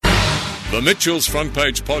The Mitchell's Front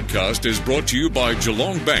Page podcast is brought to you by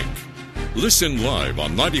Geelong Bank. Listen live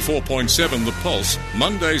on 94.7 The Pulse,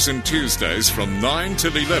 Mondays and Tuesdays from 9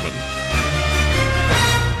 till 11.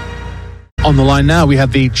 On the line now, we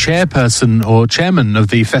have the chairperson or chairman of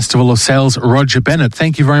the Festival of Sales, Roger Bennett.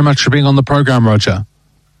 Thank you very much for being on the program, Roger.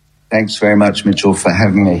 Thanks very much, Mitchell, for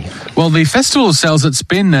having me. Well, the Festival of Sales, it's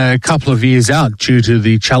been a couple of years out due to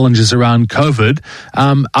the challenges around COVID.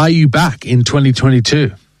 Are you back in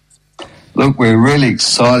 2022? Look, we're really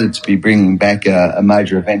excited to be bringing back a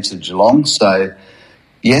major event to Geelong. So,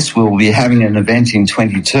 yes, we'll be having an event in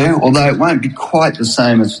 22, although it won't be quite the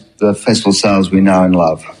same as the Festival of Sales we know and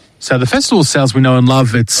love. So the Festival of Sales we know and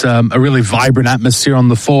love, it's a really vibrant atmosphere on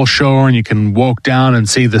the foreshore, and you can walk down and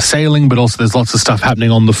see the sailing, but also there's lots of stuff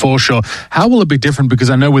happening on the foreshore. How will it be different? Because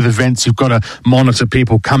I know with events you've got to monitor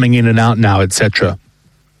people coming in and out now, etc.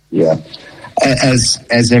 Yeah.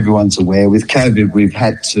 As everyone's aware, with COVID, we've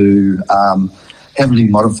had to heavily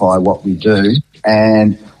modify what we do,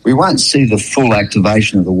 and we won't see the full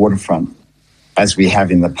activation of the waterfront as we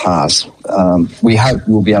have in the past. We hope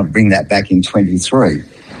we'll be able to bring that back in 23.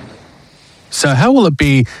 So how will it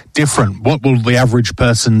be different? What will the average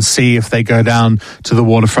person see if they go down to the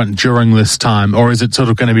waterfront during this time? Or is it sort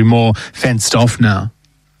of going to be more fenced off now?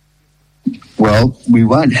 Well, we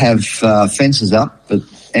won't have fences up, but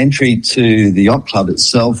entry to the yacht club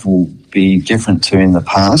itself will be different to in the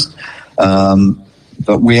past.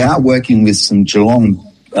 But we are working with some Geelong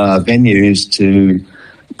venues to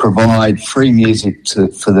provide free music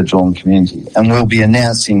for the Geelong community. And we'll be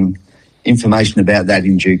announcing information about that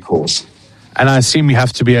in due course. And I assume you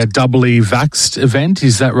have to be a doubly vaxxed event,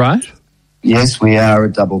 is that right? Yes, we are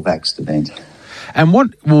a double vaxxed event. And what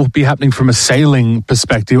will be happening from a sailing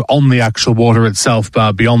perspective on the actual water itself,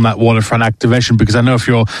 beyond that waterfront activation? Because I know if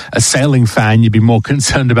you're a sailing fan, you'd be more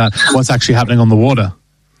concerned about what's actually happening on the water.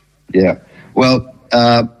 Yeah. Well,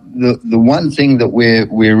 the one thing that we're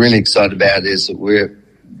really excited about is that we're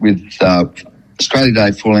with Australia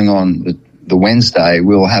Day falling on the Wednesday,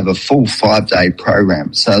 we'll have a full 5-day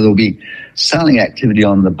program. So there'll be sailing activity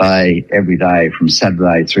on the bay every day from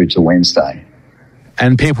Saturday through to Wednesday.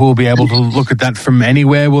 And people will be able to look at that from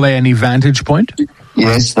anywhere? Will they any vantage point?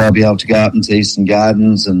 Yes, they'll be able to go up into Eastern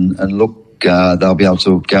Gardens and look. They'll be able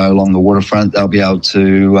to go along the waterfront. They'll be able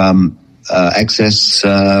to access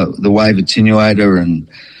the wave attenuator. And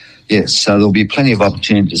yes, so there'll be plenty of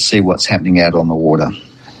opportunity to see what's happening out on the water.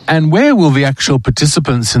 And where will the actual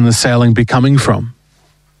participants in the sailing be coming from?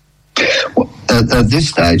 Well, at this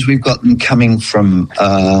stage, we've got them coming from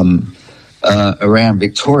around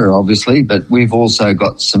Victoria, obviously, but we've also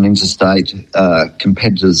got some interstate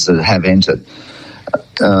competitors that have entered.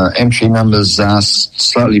 Entry numbers are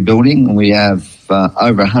slowly building. We have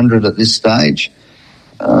over 100 at this stage.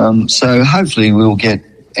 So hopefully we'll get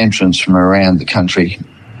entrants from around the country.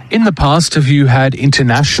 In the past, have you had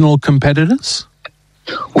international competitors?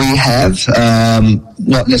 We have,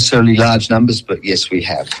 not necessarily large numbers, but yes, we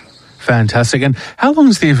have. Fantastic. And how long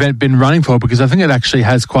has the event been running for? Because I think it actually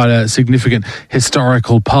has quite a significant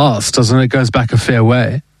historical past, doesn't it? It goes back a fair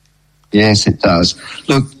way. Yes, it does.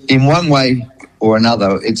 Look, in one way or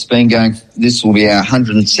another, it's been going, this will be our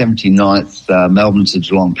 179th Melbourne to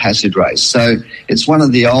Geelong Passage race. So it's one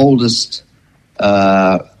of the oldest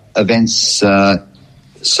events,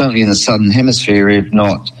 certainly in the Southern Hemisphere, if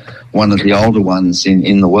not one of the older ones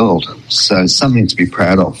in the world. So something to be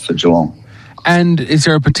proud of for Geelong. And is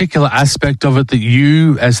there a particular aspect of it that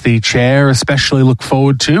you, as the chair, especially look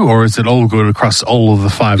forward to, or is it all good across all of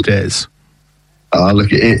the 5 days? Look,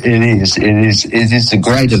 it is a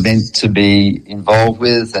great event to be involved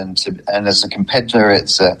with, and as a competitor,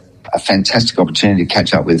 it's a fantastic opportunity to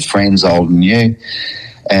catch up with friends, old and new.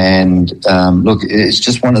 And look, it's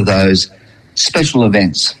just one of those special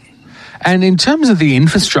events. And in terms of the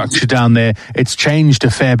infrastructure down there, it's changed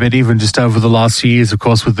a fair bit even just over the last few years, of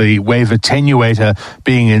course, with the wave attenuator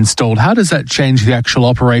being installed. How does that change the actual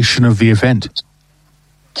operation of the event?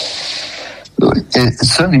 It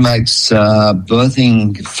certainly makes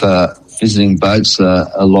berthing for visiting boats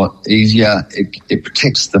a lot easier. It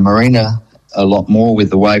protects the marina a lot more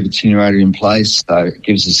with the wave attenuator in place, so it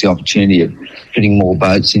gives us the opportunity of fitting more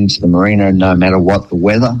boats into the marina no matter what the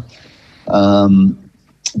weather.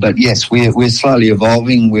 But yes, we're slowly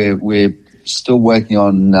evolving. We're still working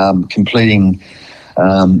on completing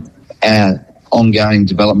our ongoing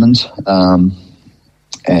development.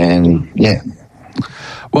 And yeah.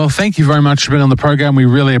 Well, thank you very much for being on the program. We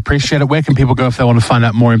really appreciate it. Where can people go if they want to find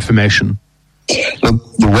out more information? Look,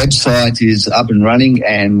 the website is up and running,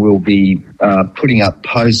 and we'll be putting up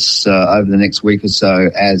posts over the next week or so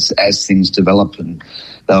as things develop, and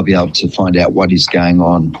they'll be able to find out what is going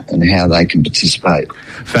on and how they can participate.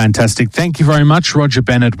 Fantastic. Thank you very much. Roger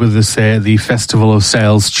Bennett with us there, the Festival of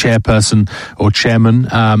Sales chairperson or chairman,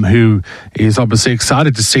 who is obviously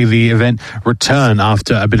excited to see the event return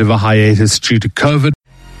after a bit of a hiatus due to COVID.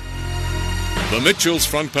 The Mitchell's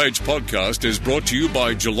Front Page podcast is brought to you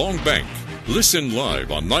by Geelong Bank. Listen live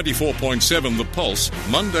on 94.7 The Pulse,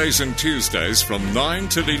 Mondays and Tuesdays from 9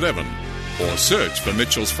 till 11. Or search for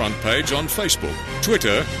Mitchell's Front Page on Facebook,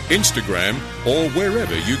 Twitter, Instagram, or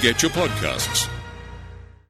wherever you get your podcasts.